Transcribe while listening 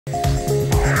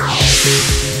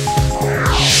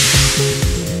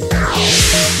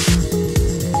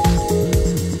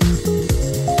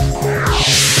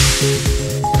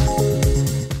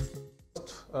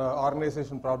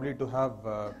organization probably to have,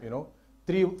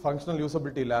 3 functional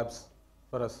usability labs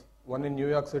for us. One in New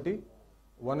York City,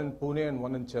 one in Pune, and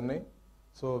one in Chennai.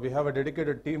 So we have a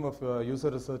dedicated team of user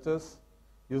researchers,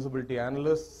 usability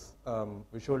analysts,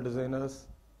 visual designers,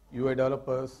 UI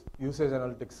developers, usage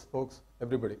analytics folks,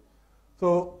 everybody.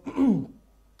 So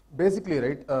basically,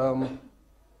 right,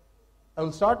 I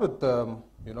will start with,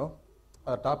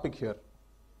 a topic here.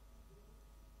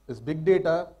 Is big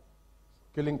data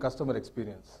killing customer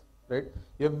experience, right?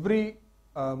 Every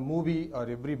movie or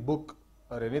every book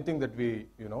or anything that we,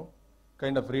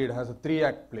 kind of read has a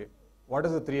 3-act play. What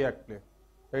is a 3-act play,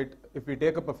 right? If we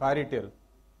take up a fairy tale,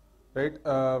 right,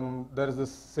 there is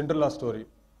this Cinderella story.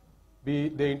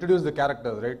 They introduce the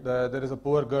characters, right? There is a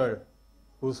poor girl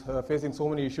who's facing so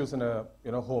many issues in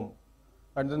a home,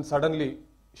 and then suddenly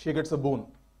she gets a boon,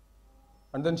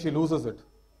 and then she loses it,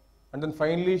 and then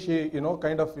finally she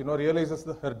realizes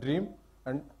her dream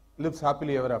and lives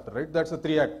happily ever after, right? That's a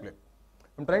 3-act play.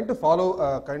 I'm trying to follow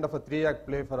kind of a 3-act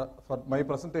play for my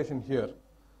presentation here,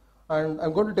 and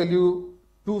I'm going to tell you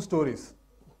 2 stories,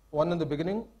 one in the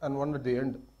beginning and one at the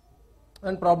end,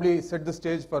 and probably set the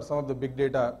stage for some of the big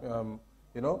data,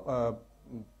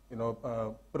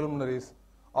 preliminaries,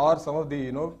 or some of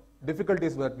the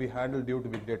difficulties that we handle due to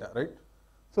big data, right?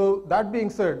 So that being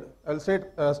said, I'll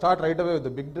start right away with the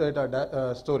big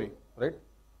data story, right?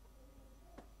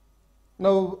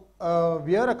 Now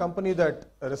we are a company that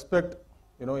respect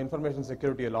information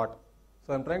security a lot.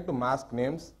 So I'm trying to mask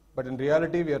names, but in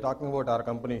reality we are talking about our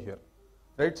company here,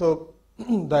 right? So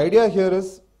the idea here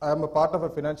is I am a part of a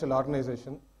financial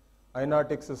organization.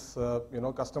 Inartix is,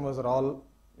 customers are all,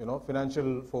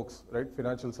 financial folks, right?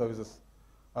 Financial services,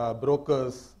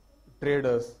 brokers,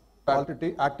 traders,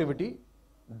 activity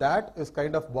that is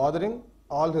kind of bothering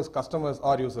all his customers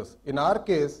or users. In our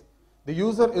case, the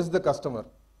user is the customer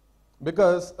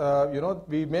because,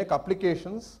 we make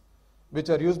applications which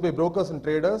are used by brokers and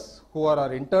traders who are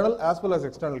our internal as well as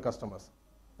external customers,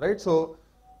 right? So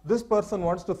this person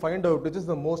wants to find out which is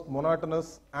the most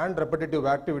monotonous and repetitive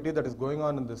activity that is going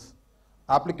on in this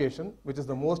application, which is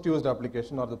the most used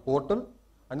application or the portal,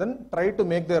 and then try to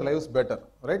make their lives better,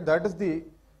 right? That is the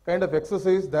kind of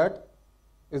exercise that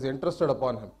is entrusted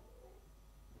upon him.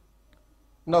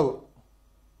 Now,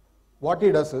 what he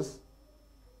does is,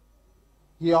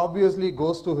 he obviously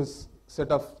goes to his set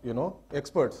of,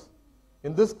 experts.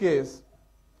 In this case,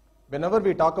 whenever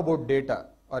we talk about data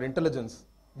or intelligence,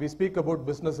 we speak about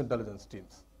business intelligence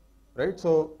teams, right?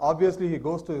 So obviously he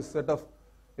goes to his set of,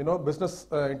 business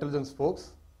intelligence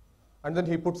folks, and then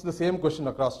he puts the same question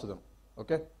across to them,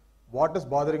 okay? What is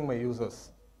bothering my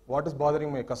users? What is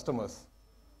bothering my customers,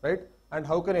 right? And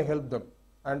how can I help them?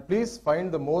 And please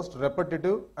find the most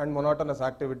repetitive and monotonous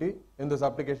activity in this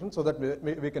application so that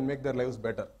we can make their lives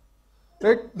better,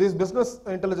 right? These business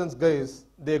intelligence guys,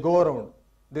 they go around,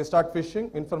 they start fishing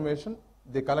information,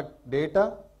 they collect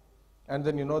data, and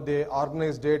then, they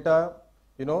organize data,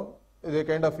 they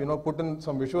kind of, put in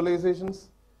some visualizations,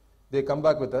 they come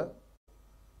back with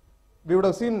we would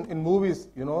have seen in movies,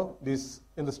 these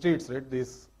in the streets, right?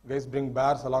 These guys bring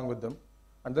bears along with them,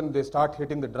 and then they start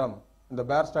hitting the drum, and the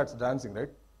bear starts dancing, right?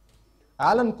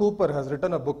 Alan Cooper has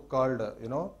written a book called,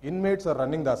 Inmates Are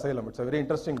Running the Asylum. It's a very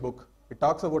interesting book. It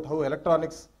talks about how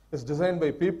electronics is designed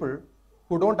by people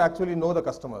who don't actually know the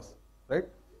customers, right?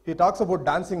 He talks about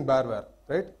dancing bearware,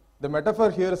 right? The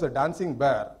metaphor here is a dancing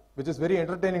bear, which is very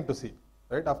entertaining to see,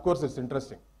 right? Of course, it's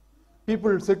interesting.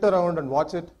 People sit around and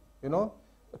watch it,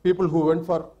 people who went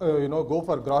for, go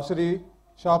for grocery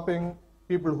shopping,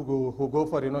 people who go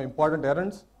for, important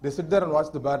errands, they sit there and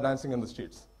watch the bear dancing in the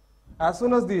streets. As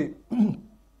soon as the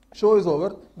show is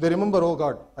over, they remember, oh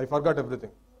God, I forgot everything.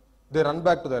 They run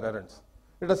back to their errands.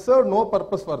 It has served no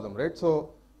purpose for them, right?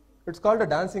 So it's called a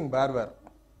dancing bearware,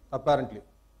 apparently.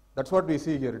 That's what we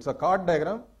see here. It's a card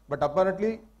diagram, but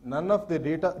apparently none of the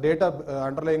data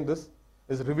underlying this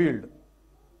is revealed,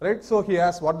 right? So he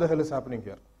asks, what the hell is happening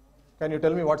here? Can you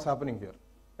tell me what's happening here?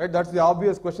 Right? That's the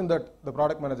obvious question that the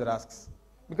product manager asks,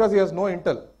 because he has no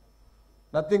intel,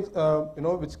 nothing,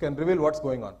 which can reveal what's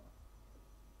going on.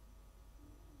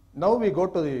 Now we go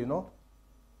to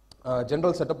the,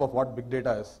 general setup of what big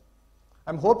data is.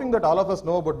 I'm hoping that all of us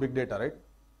know about big data, right?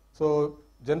 So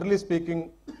generally speaking,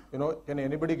 can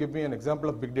anybody give me an example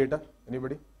of big data?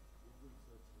 Anybody?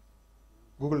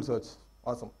 Google search.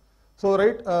 Awesome. So,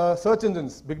 right, search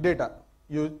engines, big data.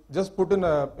 You just put in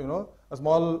a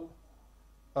small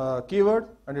keyword,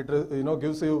 and it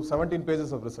gives you 17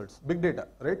 pages of results. Big data,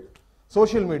 right?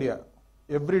 Social media,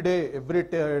 every day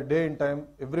in time,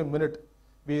 every minute,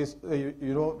 we use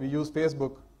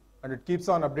Facebook, and it keeps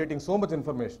on updating so much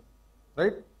information,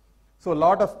 right? So a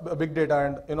lot of big data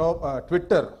and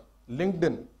Twitter,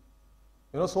 LinkedIn,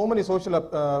 so many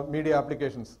social media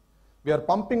applications. We are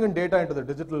pumping in data into the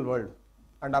digital world,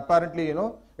 and apparently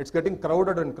it's getting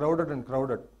crowded and crowded and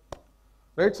crowded,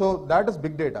 right? So that is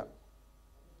big data.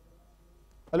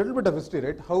 A little bit of history,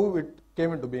 right? How it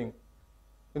came into being.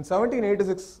 In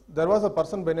 1786, there was a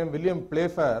person by name William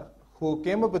Playfair who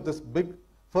came up with this big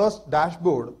first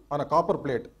dashboard on a copper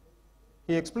plate.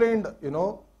 He explained,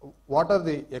 what are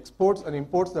the exports and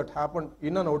imports that happened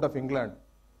in and out of England,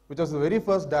 which was the very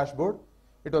first dashboard.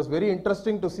 It was very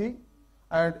interesting to see,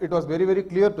 and it was very, very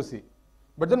clear to see.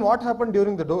 But then what happened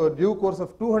during the due course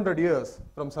of 200 years,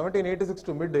 from 1786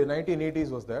 to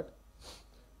mid-1980s, was that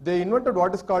they invented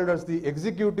what is called as the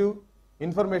executive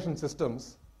information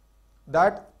systems.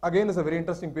 That again is a very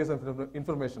interesting piece of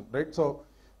information, right? So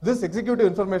this executive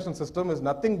information system is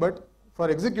nothing but,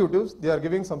 for executives, they are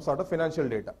giving some sort of financial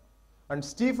data. And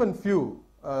Stephen Few,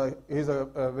 he's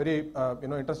a very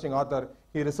interesting author.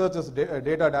 He researches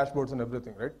data dashboards and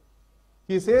everything, right?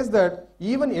 He says that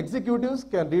even executives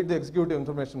can read the executive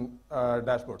information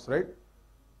dashboards, right?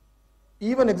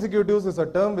 Even executives is a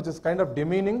term which is kind of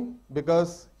demeaning,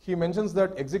 because he mentions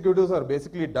that executives are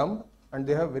basically dumb and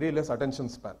they have very less attention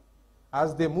span.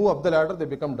 As they move up the ladder, they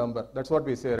become dumber. That's what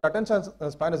we say. Attention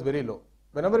span is very low.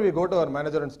 Whenever we go to our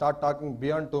manager and start talking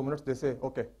beyond 2 minutes, they say,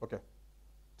 okay,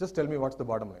 just tell me what's the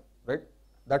bottom line, right?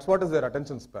 That's what is their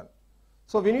attention span.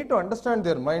 So we need to understand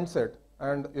their mindset,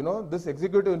 and this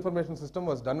executive information system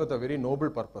was done with a very noble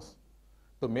purpose,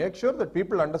 to make sure that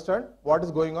people understand what is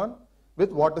going on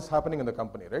with what is happening in the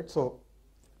company, right? So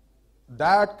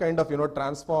that kind of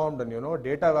transformed, and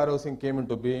data warehousing came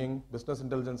into being, business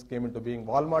intelligence came into being.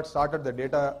 Walmart started the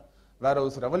data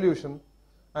warehouse revolution,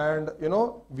 and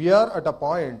we are at a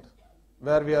point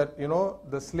where we are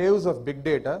the slaves of big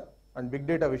data and big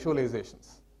data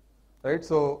visualizations, right?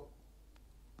 So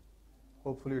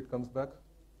hopefully it comes back.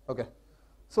 Okay,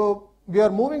 so we are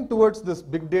moving towards this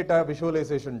big data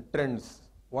visualization trends.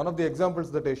 One of the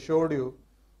examples that I showed you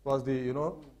was the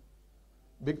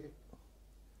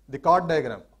the card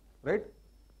diagram, right?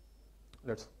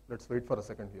 Let's wait for a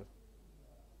second here.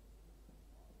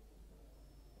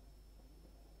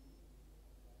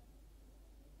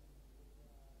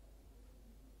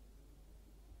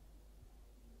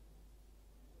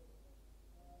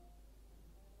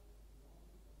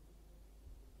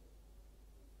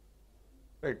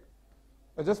 Right.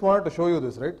 I just wanted to show you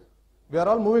this, right? We are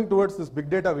all moving towards this big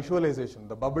data visualization,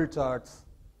 the bubble charts,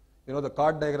 the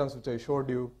card diagrams which I showed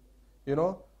you,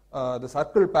 the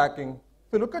circle packing.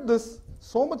 If you look at this,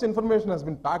 so much information has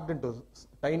been packed into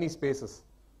tiny spaces,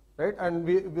 right? And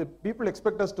people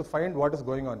expect us to find what is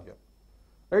going on here,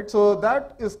 right? So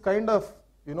that is kind of,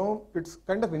 it's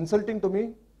kind of insulting to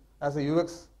me as a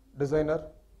UX designer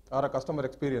or a customer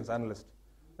experience analyst,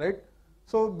 right?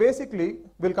 So basically,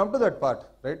 we'll come to that part,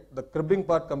 right? The cribbing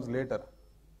part comes later.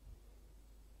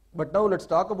 But now let's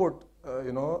talk about,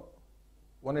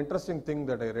 one interesting thing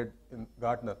that I read in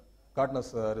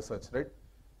Gartner's research, right?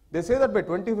 They say that by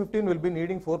 2015, we'll be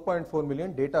needing 4.4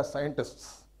 million data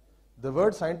scientists. The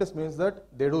word scientist means that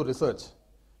they do research.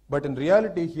 But in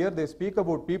reality, here they speak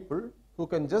about people who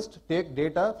can just take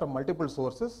data from multiple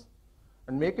sources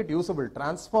and make it usable,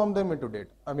 transform them into data.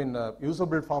 I mean,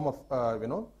 usable form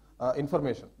of,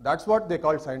 information. That's what they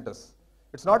call scientists.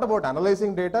 It's not about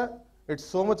analyzing data. It's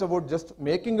so much about just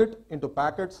making it into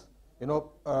packets,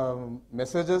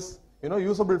 messages,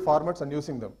 usable formats and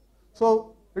using them.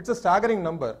 So it's a staggering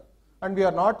number, and we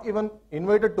are not even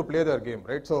invited to play their game,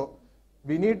 right? So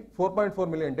we need 4.4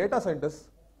 million data scientists,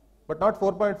 but not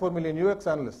 4.4 million UX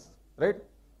analysts, right?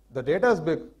 The data is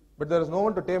big, but there is no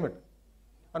one to tame it.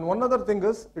 And one other thing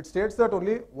is, it states that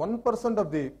only 1%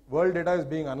 of the world data is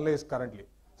being analyzed currently.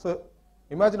 So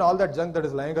imagine all that junk that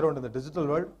is lying around in the digital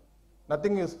world,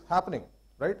 nothing is happening,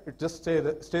 right? It just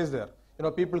stays there.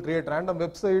 People create random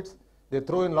websites, they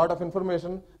throw in a lot of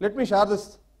information. Let me share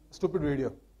this stupid video.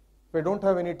 If I don't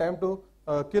have any time to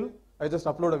kill, I just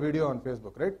upload a video on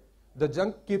Facebook, right? The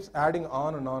junk keeps adding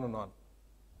on and on and on.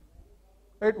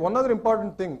 Right? One other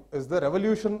important thing is the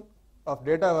revolution of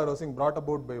data warehousing brought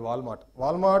about by Walmart.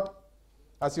 Walmart,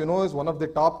 as you know, is one of the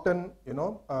top 10,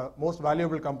 most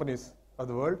valuable companies of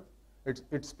the world.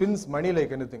 It spins money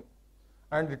like anything.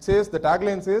 And it says, the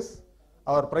tagline says,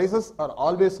 our prices are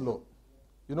always low.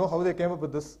 You know how they came up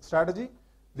with this strategy?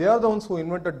 They are the ones who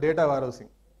invented data warehousing.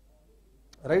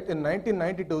 Right? In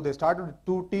 1992, they started with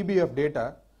 2 TB of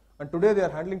data, and today they are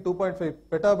handling 2.5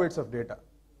 petabytes of data.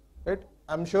 Right?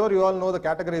 I'm sure you all know the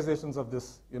categorizations of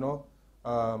this,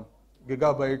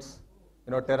 gigabytes,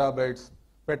 terabytes,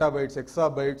 petabytes,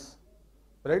 exabytes,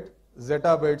 right?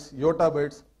 zettabytes,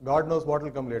 yottabytes, God knows what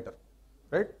will come later,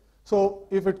 right? So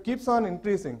if it keeps on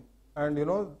increasing, and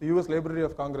the US Library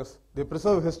of Congress, they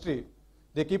preserve history,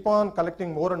 they keep on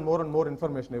collecting more and more and more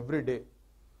information every day.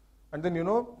 And then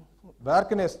where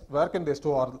can they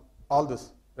store all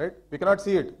this, right? We cannot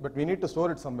see it, but we need to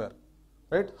store it somewhere,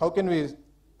 right? How can we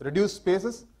reduce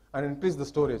spaces and increase the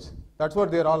storage? That's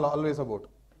what they're always about.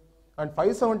 And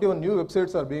 571 new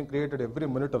websites are being created every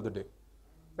minute of the day,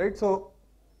 right? So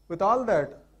with all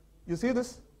that, you see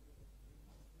this?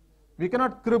 We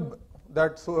cannot crib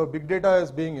that so big data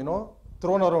is being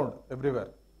thrown around everywhere.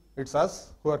 It's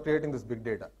us who are creating this big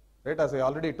data, right? As I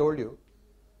already told you,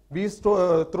 we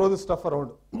throw this stuff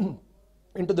around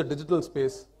into the digital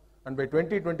space, and by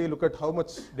 2020, look at how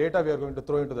much data we are going to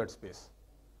throw into that space,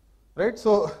 right?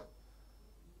 So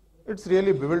it's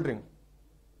really bewildering.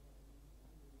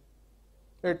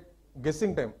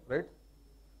 Guessing time, right?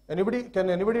 Can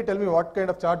anybody tell me what kind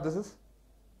of chart this is?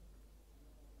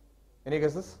 Any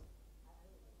guesses?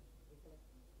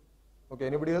 Okay,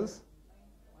 anybody else?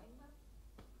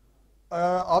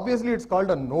 Obviously, it's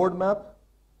called a node map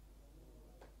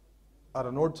or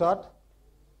a node chart,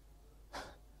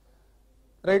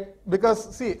 right?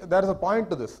 Because see, there is a point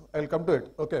to this. I'll come to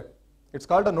it. Okay, it's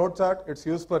called a node chart. It's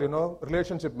used for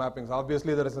relationship mappings.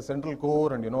 Obviously, there is a central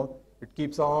core, and it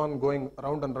keeps on going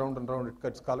round and round and round. It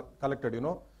gets collected,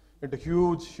 into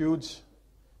huge,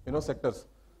 sectors,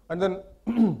 and then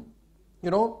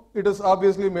it is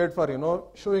obviously made for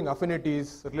showing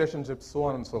affinities, relationships, so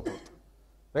on and so forth,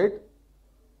 right?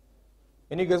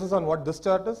 Any guesses on what this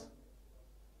chart is?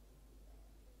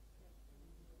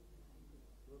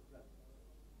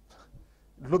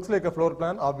 It looks like a floor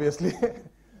plan, obviously,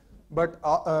 but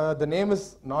the name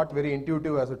is not very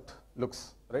intuitive as it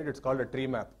looks, right? It's called a tree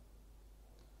map.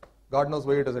 God knows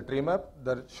why it is a tree map.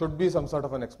 There should be some sort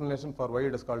of an explanation for why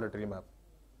it is called a tree map.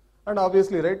 And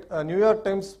obviously, right, New York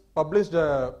Times published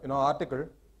a article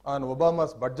on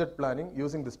Obama's budget planning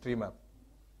using this tree map,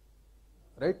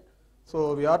 right?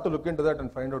 So we have to look into that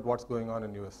and find out what's going on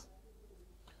in US.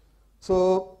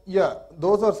 So yeah,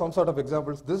 those are some sort of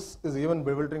examples. This is even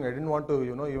bewildering. I didn't want to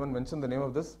even mention the name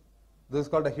of this. This is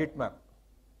called a heat map.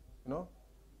 I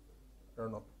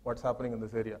don't know what's happening in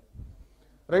this area,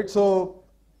 right? So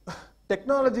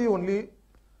technology only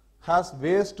has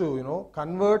ways to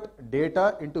convert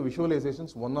data into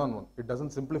visualizations one-on-one. It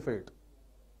doesn't simplify it.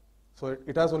 So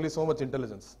it has only so much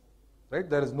intelligence, right?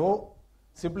 There is no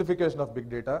simplification of big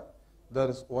data. There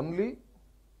is only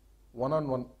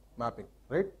one-on-one mapping,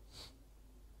 right?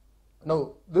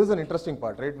 Now, this is an interesting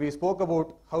part, right? We spoke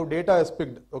about how data is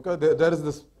picked. Okay, there is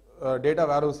this data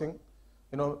warehousing,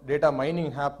 data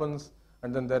mining happens,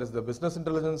 and then there is the business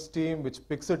intelligence team which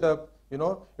picks it up.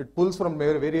 It pulls from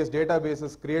various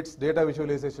databases, creates data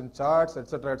visualization charts,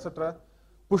 etc.,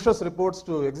 pushes reports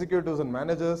to executives and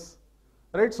managers,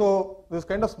 right? So this is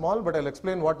kind of small, but I'll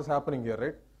explain what is happening here,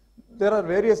 right? There are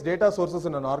various data sources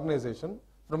in an organization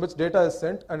from which data is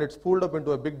sent, and it's pulled up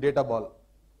into a big data ball,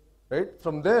 right?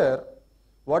 From there,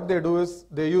 what they do is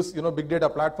they use big data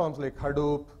platforms like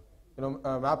Hadoop.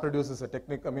 MapReduce is a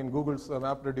technique. Google's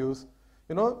MapReduce.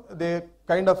 They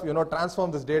kind of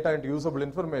transform this data into usable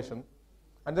information,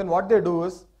 and then what they do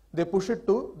is they push it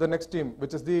to the next team,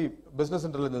 which is the business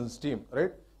intelligence team,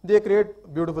 right? They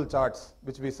create beautiful charts,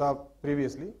 which we saw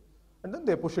previously, and then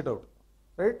they push it out,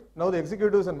 right? Now the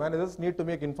executives and managers need to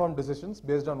make informed decisions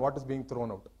based on what is being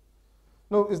thrown out.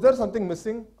 Now, is there something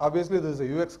missing? Obviously, there is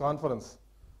a UX conference,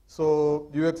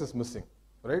 so UX is missing,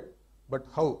 right? But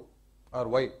how or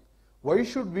why? Why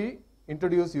should we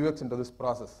introduce UX into this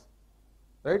process,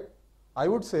 right? I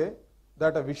would say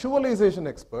that a visualization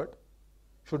expert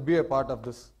should be a part of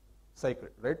this cycle,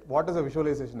 right? What is a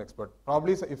visualization expert?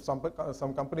 Probably if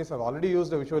some companies have already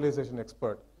used a visualization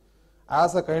expert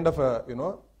as a kind of a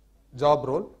job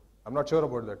role, I'm not sure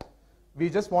about that. We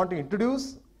just want to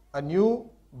introduce a new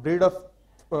breed of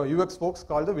UX folks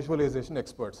called the visualization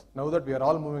experts. Now that we are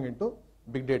all moving into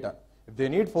big data, if they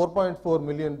need 4.4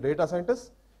 million data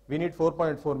scientists, we need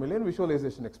 4.4 million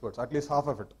visualization experts, at least half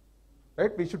of it,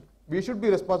 right? We should be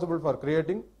responsible for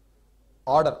creating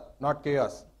order, not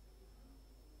chaos,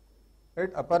 right?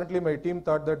 Apparently, my team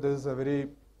thought that this is a very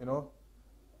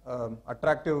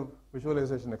attractive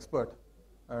visualization expert,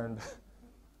 and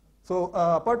so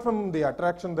apart from the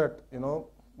attraction that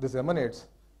this emanates,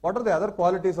 what are the other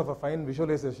qualities of a fine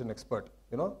visualization expert?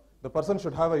 The person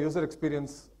should have a user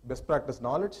experience best practice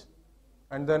knowledge,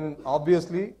 and then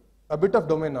obviously a bit of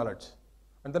domain knowledge,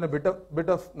 and then a bit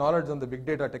of knowledge on the big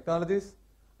data technologies,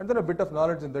 and then a bit of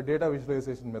knowledge in the data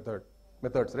visualization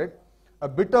methods, right? A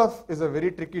bit of is a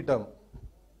very tricky term,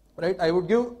 right? I would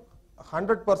give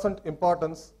 100%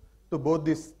 importance to both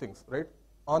these things, right?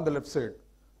 On the left side,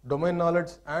 domain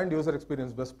knowledge and user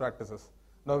experience best practices.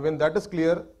 Now, when that is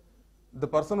clear, the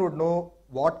person would know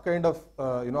what kind of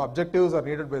objectives are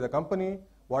needed by the company,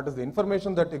 what is the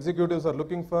information that executives are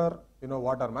looking for,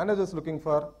 what are managers looking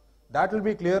for. That will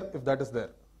be clear if that is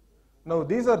there. Now,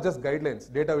 these are just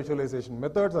guidelines, data visualization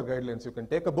methods or guidelines. You can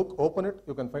take a book, open it,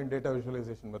 you can find data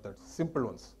visualization methods, simple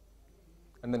ones.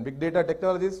 And then big data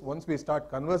technologies, once we start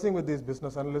conversing with these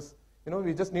business analysts,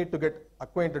 we just need to get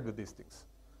acquainted with these things.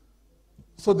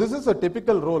 So this is a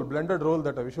typical role, blended role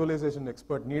that a visualization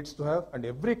expert needs to have, and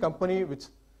every company which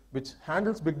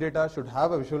handles big data should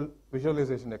have a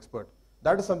visualization expert.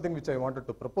 That is something which I wanted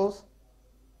to propose.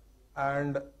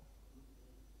 And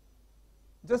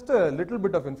just a little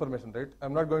bit of information, right?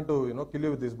 I'm not going to kill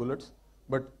you with these bullets,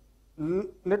 but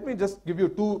let me just give you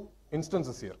two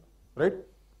instances here, right?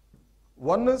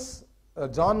 One is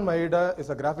John Maeda is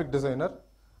a graphic designer,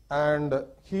 and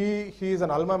he is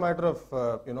an alma mater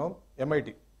of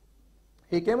MIT.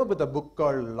 He came up with a book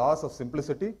called Laws of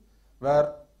Simplicity,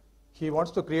 where he wants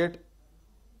to create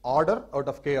order out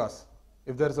of chaos.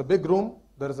 If there is a big room,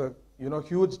 there is a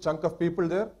huge chunk of people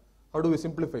there. How do we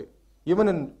simplify? Even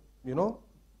in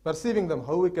perceiving them,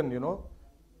 how we can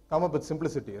come up with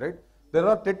simplicity, right? There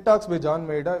are TED Talks by John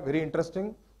Maeda, very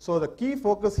interesting. So the key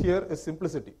focus here is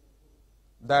simplicity.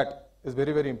 That is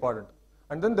very, very important.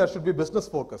 And then there should be business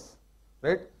focus,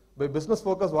 right? By business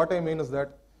focus, what I mean is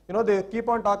that, they keep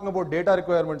on talking about data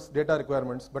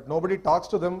requirements, but nobody talks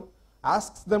to them,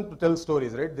 asks them to tell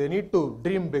stories, right? They need to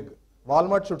dream big.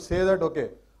 Walmart should say that, okay,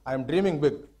 I am dreaming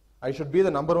big. I should be the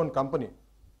 #1 company.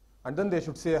 And then they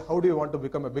should say, how do you want to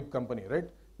become a big company, right?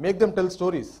 Make them tell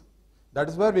stories. That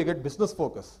is where we get business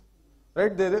focus,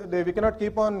 right? We cannot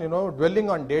keep on, dwelling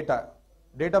on data.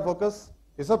 Data focus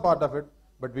is a part of it,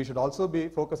 but we should also be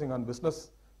focusing on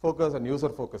business focus and user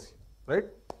focus, right?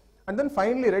 And then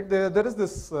finally, right, there is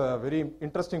this very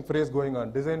interesting phrase going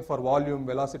on, design for volume,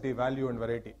 velocity, value, and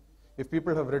variety. If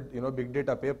people have read, big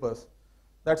data papers,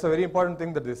 that's a very important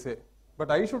thing that they say. But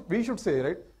we should say,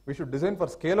 right, we should design for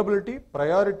scalability,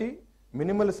 priority,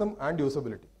 minimalism, and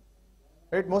usability.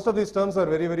 Right? Most of these terms are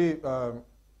very, very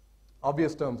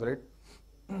obvious terms, right?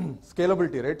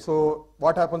 Scalability, right? So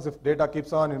what happens if data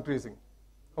keeps on increasing?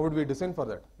 How would we design for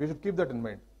that? We should keep that in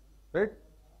mind, right?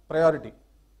 Priority.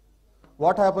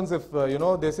 What happens if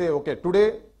they say, okay,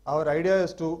 today our idea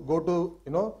is to go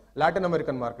to Latin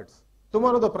American markets.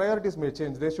 Tomorrow the priorities may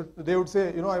change. They would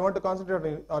say, I want to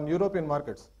concentrate on European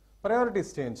markets.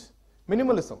 Priorities change.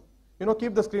 Minimalism.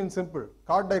 Keep the screen simple.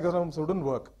 Card diagrams wouldn't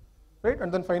work, right?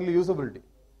 And then finally usability.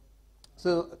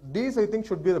 So these I think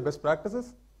should be the best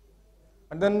practices.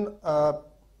 And then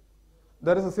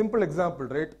there is a simple example,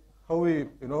 right? How we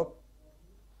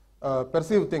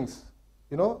perceive things.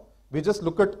 We just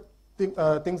look at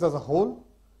things as a whole,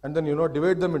 and then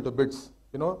divide them into bits.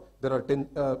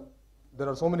 There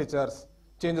are so many chairs.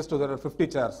 Changes to there are 50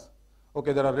 chairs.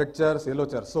 Okay, there are red chairs, yellow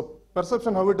chairs. So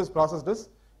perception, how it is processed is,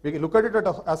 we look at it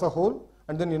as a whole,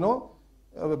 and then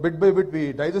bit by bit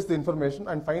we digest the information,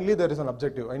 and finally there is an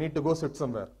objective. I need to go sit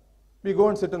somewhere. We go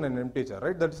and sit in an empty chair,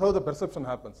 right? That is how the perception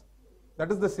happens.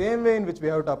 That is the same way in which we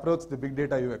have to approach the big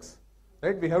data UX,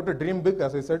 right? We have to dream big,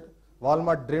 as I said.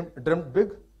 Walmart dreamt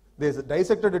big. They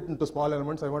dissected it into small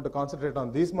elements. I want to concentrate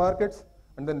on these markets,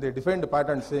 and then they defined the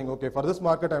pattern saying, okay, for this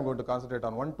market I'm going to concentrate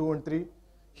on 1, 2, and 3.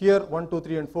 Here 1, 2,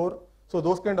 3, and 4. So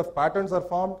those kind of patterns are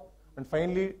formed, and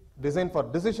finally design for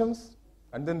decisions,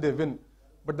 and then they win.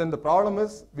 But then the problem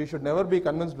is, we should never be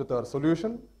convinced with our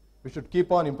solution. We should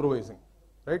keep on improvising,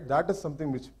 right? That is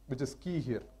something which is key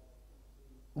here.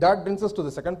 That brings us to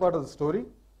the second part of the story,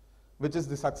 which is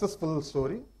the successful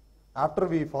story after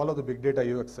we follow the big data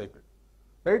UX cycle,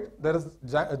 right? There is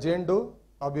Jane Doe,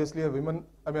 obviously a woman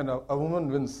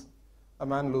wins, a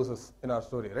man loses in our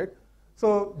story, right?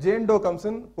 So Jane Doe comes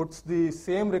in, puts the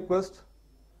same request,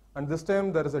 and this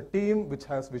time there is a team which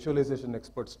has visualization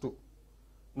experts too.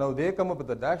 Now they come up with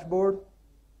a dashboard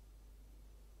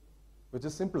which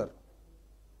is simpler.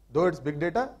 Though it's big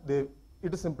data, it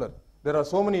is simpler. There are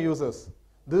so many users.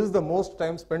 This is the most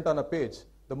time spent on a page.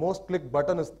 The most clicked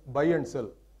button is buy and sell,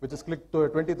 which is clicked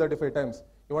 20, 35 times.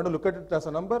 You want to look at it as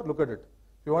a number, look at it.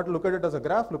 If you want to look at it as a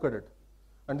graph, look at it.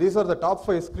 And these are the top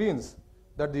 5 screens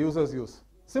that the users use.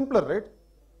 Simpler, right?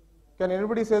 Can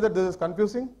anybody say that this is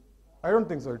confusing? I don't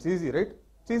think so. It's easy, right?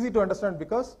 It's easy to understand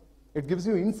because it gives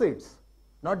you insights,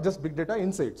 not just big data,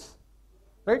 insights,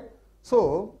 right?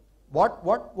 So what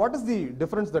is the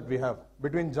difference that we have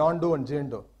between John Doe and Jane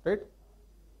Doe, right?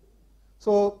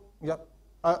 So yeah,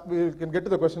 we can get to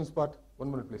the questions part.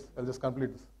 1 minute, please. I'll just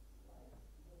complete this.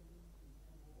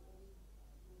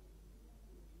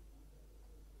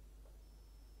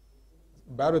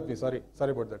 bear with me, sorry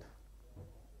about that.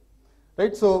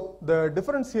 Right, so the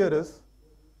difference here is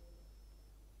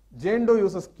Jane Doe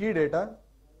uses key data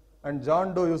and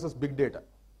John Doe uses big data,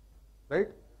 right?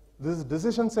 This is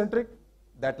decision centric,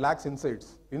 that lacks insights.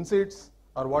 Insights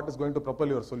are what is going to propel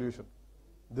your solution.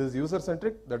 This is user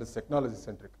centric, that is technology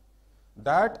centric.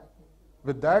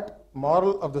 With that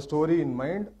moral of the story in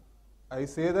mind, I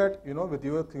say that, with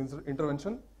your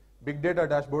intervention, big data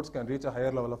dashboards can reach a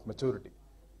higher level of maturity.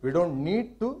 We don't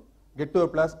need to get to a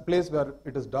place where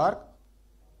it is dark,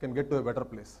 can get to a better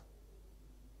place,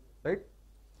 right?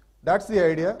 That's the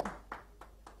idea.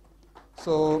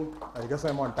 So I guess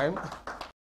I'm on time.